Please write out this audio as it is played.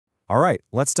All right,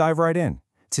 let's dive right in.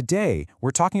 Today,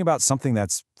 we're talking about something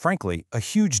that's, frankly, a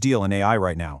huge deal in AI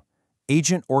right now: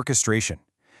 agent orchestration.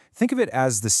 Think of it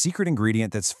as the secret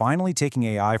ingredient that's finally taking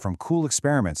AI from cool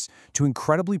experiments to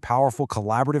incredibly powerful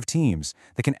collaborative teams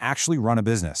that can actually run a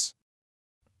business.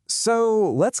 So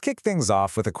let's kick things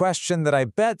off with a question that I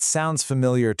bet sounds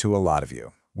familiar to a lot of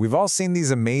you. We've all seen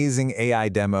these amazing AI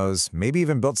demos, maybe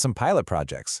even built some pilot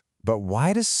projects. But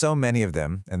why do so many of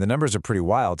them, and the numbers are pretty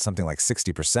wild, something like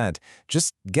 60%,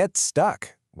 just get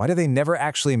stuck? Why do they never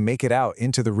actually make it out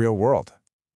into the real world?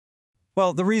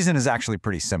 Well, the reason is actually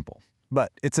pretty simple,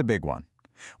 but it's a big one.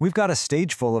 We've got a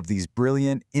stage full of these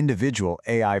brilliant, individual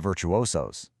AI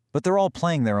virtuosos, but they're all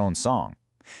playing their own song.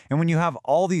 And when you have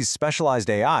all these specialized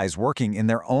AIs working in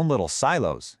their own little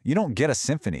silos, you don't get a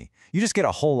symphony, you just get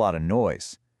a whole lot of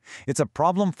noise. It's a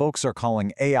problem folks are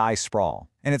calling AI sprawl,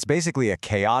 and it's basically a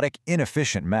chaotic,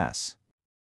 inefficient mess.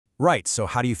 Right, so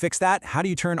how do you fix that? How do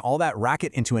you turn all that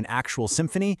racket into an actual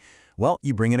symphony? Well,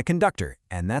 you bring in a conductor,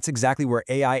 and that's exactly where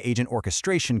AI agent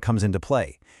orchestration comes into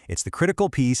play. It's the critical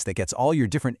piece that gets all your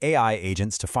different AI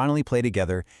agents to finally play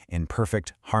together in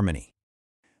perfect harmony.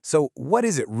 So what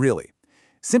is it really?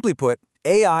 Simply put,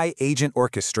 AI agent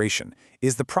orchestration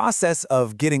is the process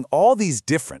of getting all these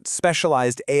different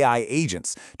specialized AI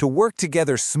agents to work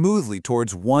together smoothly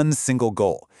towards one single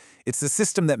goal. It's the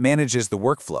system that manages the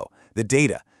workflow, the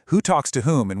data, who talks to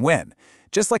whom and when,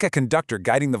 just like a conductor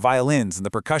guiding the violins and the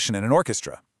percussion in an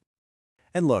orchestra.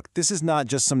 And look, this is not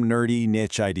just some nerdy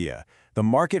niche idea. The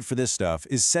market for this stuff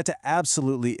is set to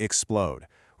absolutely explode.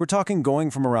 We're talking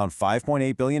going from around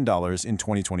 $5.8 billion in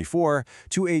 2024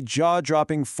 to a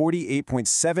jaw-dropping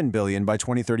 $48.7 billion by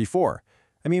 2034.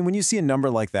 I mean, when you see a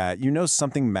number like that, you know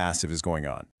something massive is going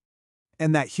on.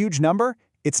 And that huge number,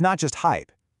 it's not just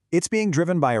hype. It's being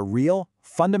driven by a real,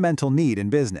 fundamental need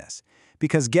in business.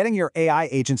 Because getting your AI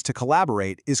agents to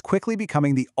collaborate is quickly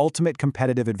becoming the ultimate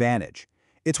competitive advantage.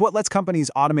 It's what lets companies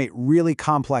automate really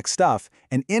complex stuff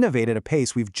and innovate at a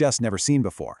pace we've just never seen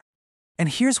before. And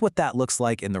here's what that looks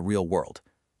like in the real world.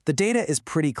 The data is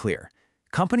pretty clear.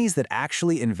 Companies that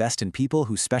actually invest in people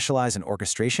who specialize in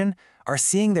orchestration are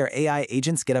seeing their AI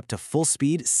agents get up to full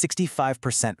speed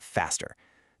 65% faster.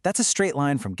 That's a straight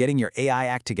line from getting your AI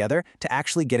act together to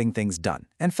actually getting things done.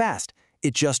 And fast.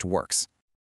 It just works.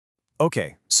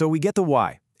 Okay, so we get the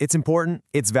why. It's important,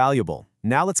 it's valuable.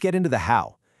 Now let's get into the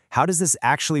how. How does this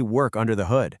actually work under the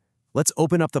hood? Let's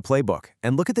open up the playbook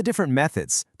and look at the different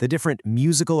methods, the different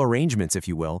musical arrangements, if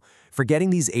you will, for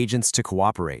getting these agents to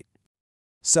cooperate.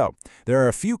 So, there are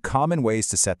a few common ways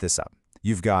to set this up.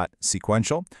 You've got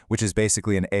sequential, which is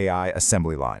basically an AI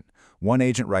assembly line. One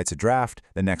agent writes a draft,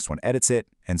 the next one edits it,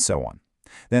 and so on.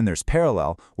 Then there's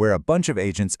parallel, where a bunch of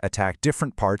agents attack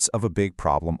different parts of a big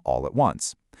problem all at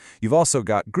once. You've also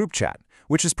got group chat,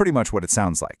 which is pretty much what it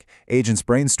sounds like, agents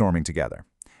brainstorming together.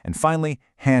 And finally,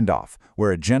 handoff,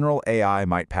 where a general AI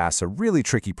might pass a really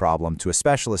tricky problem to a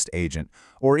specialist agent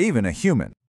or even a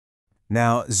human.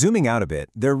 Now, zooming out a bit,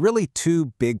 there are really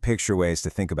two big picture ways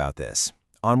to think about this.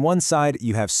 On one side,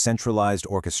 you have centralized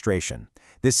orchestration.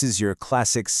 This is your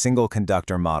classic single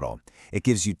conductor model. It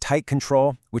gives you tight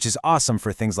control, which is awesome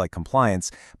for things like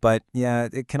compliance, but yeah,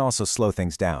 it can also slow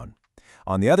things down.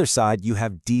 On the other side, you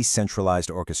have decentralized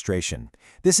orchestration.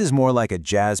 This is more like a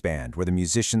jazz band where the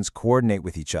musicians coordinate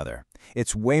with each other.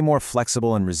 It's way more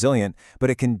flexible and resilient,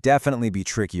 but it can definitely be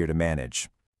trickier to manage.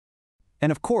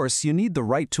 And of course, you need the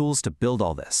right tools to build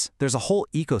all this. There's a whole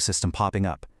ecosystem popping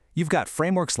up. You've got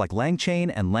frameworks like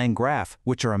LangChain and LangGraph,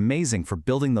 which are amazing for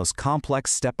building those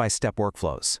complex step-by-step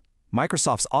workflows.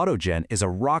 Microsoft's AutoGen is a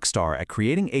rock star at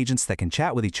creating agents that can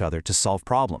chat with each other to solve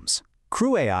problems.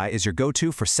 Crew AI is your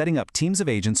go-to for setting up teams of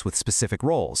agents with specific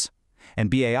roles. And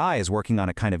BAI is working on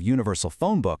a kind of universal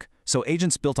phone book, so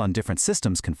agents built on different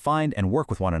systems can find and work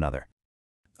with one another.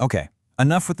 Okay,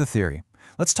 enough with the theory.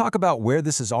 Let's talk about where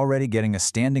this is already getting a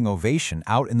standing ovation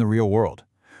out in the real world.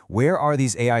 Where are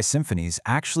these AI symphonies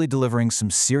actually delivering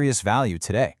some serious value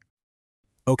today?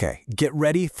 Okay, get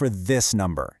ready for this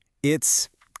number. It's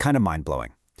kind of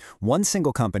mind-blowing. One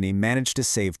single company managed to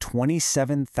save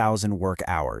 27,000 work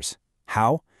hours.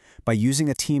 How? By using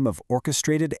a team of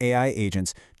orchestrated AI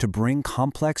agents to bring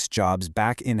complex jobs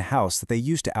back in-house that they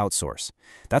used to outsource.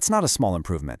 That's not a small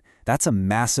improvement. That's a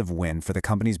massive win for the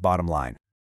company's bottom line.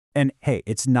 And hey,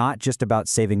 it's not just about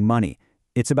saving money.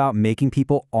 It's about making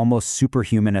people almost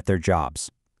superhuman at their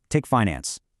jobs. Take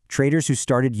finance. Traders who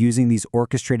started using these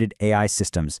orchestrated AI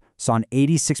systems saw an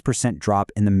 86%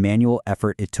 drop in the manual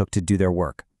effort it took to do their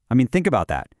work. I mean, think about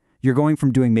that. You're going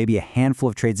from doing maybe a handful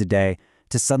of trades a day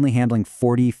to suddenly handling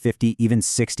 40, 50, even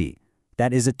 60.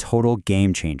 That is a total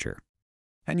game changer.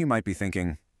 And you might be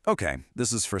thinking, Okay,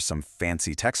 this is for some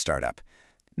fancy tech startup.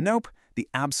 Nope, the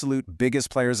absolute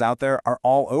biggest players out there are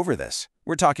all over this.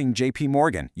 We're talking JP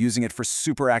Morgan using it for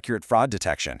super accurate fraud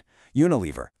detection,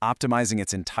 Unilever optimizing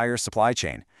its entire supply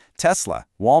chain, Tesla,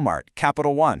 Walmart,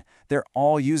 Capital One, they're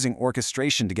all using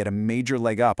orchestration to get a major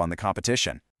leg up on the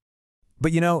competition.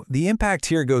 But the impact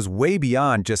here goes way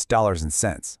beyond just dollars and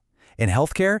cents. In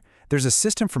healthcare, there's a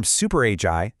system from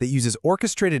SuperAgi that uses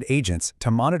orchestrated agents to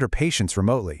monitor patients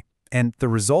remotely. And the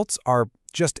results are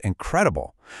just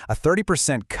incredible. A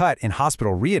 30% cut in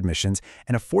hospital readmissions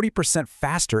and a 40%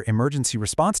 faster emergency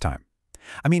response time.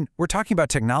 I mean, we're talking about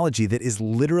technology that is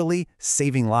literally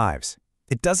saving lives.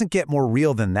 It doesn't get more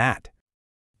real than that.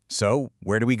 So,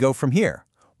 where do we go from here?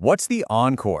 What's the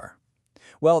encore?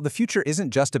 Well, the future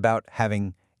isn't just about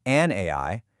having an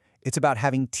AI, it's about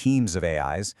having teams of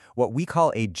AIs, what we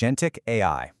call agentic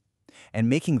AI, and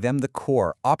making them the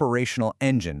core operational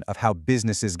engine of how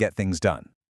businesses get things done.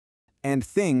 And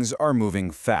things are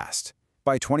moving fast.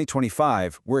 By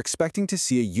 2025, we're expecting to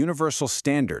see a universal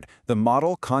standard, the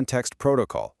Model Context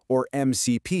Protocol, or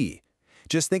MCP.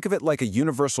 Just think of it like a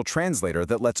universal translator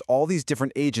that lets all these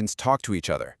different agents talk to each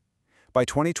other. By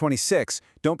 2026,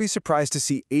 don't be surprised to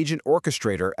see Agent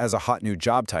Orchestrator as a hot new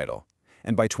job title.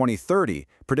 And by 2030,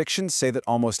 predictions say that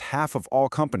almost half of all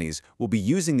companies will be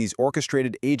using these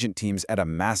orchestrated agent teams at a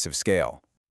massive scale.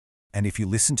 And if you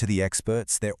listen to the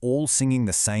experts, they're all singing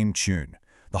the same tune.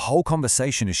 The whole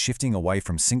conversation is shifting away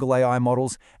from single AI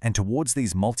models and towards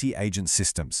these multi-agent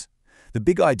systems. The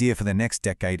big idea for the next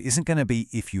decade isn't going to be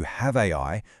if you have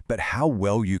AI, but how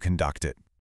well you conduct it.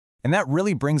 And that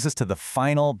really brings us to the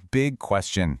final big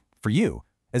question for you.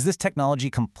 As this technology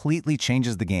completely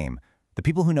changes the game, the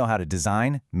people who know how to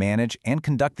design, manage, and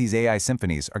conduct these AI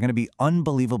symphonies are going to be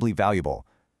unbelievably valuable.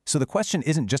 So the question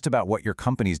isn't just about what your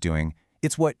company's doing,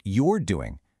 it's what you're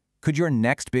doing. Could your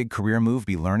next big career move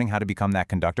be learning how to become that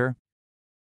conductor?